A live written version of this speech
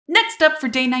Next up for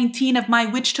day 19 of my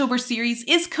Witchtober series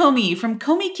is Komi from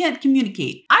Komi Can't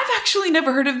Communicate. I've actually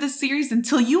never heard of this series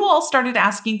until you all started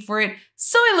asking for it,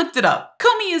 so I looked it up.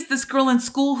 Komi is this girl in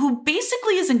school who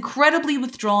basically is incredibly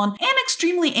withdrawn and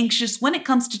extremely anxious when it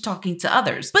comes to talking to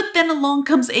others. But then along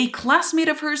comes a classmate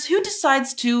of hers who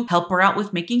decides to help her out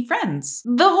with making friends.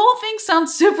 The whole thing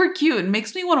sounds super cute and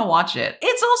makes me want to watch it.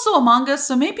 It's also a manga,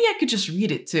 so maybe I could just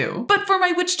read it too. But for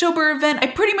my Witchtober event, I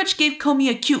pretty much gave Komi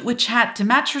a cute witch hat to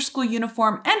match her school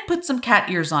uniform and put some cat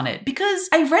ears on it, because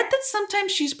I read that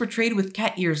sometimes she's portrayed with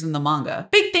cat ears in the manga.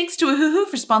 Big thanks to Ohuhu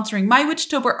for sponsoring my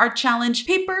Witchtober art challenge.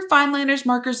 Paper, fine liners,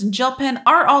 markers, and gel pen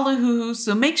are all Ohuhu,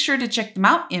 so make sure to check them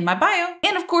out in my bio.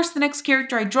 And of course, the next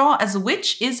character I draw as a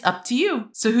witch is up to you.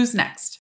 So who's next?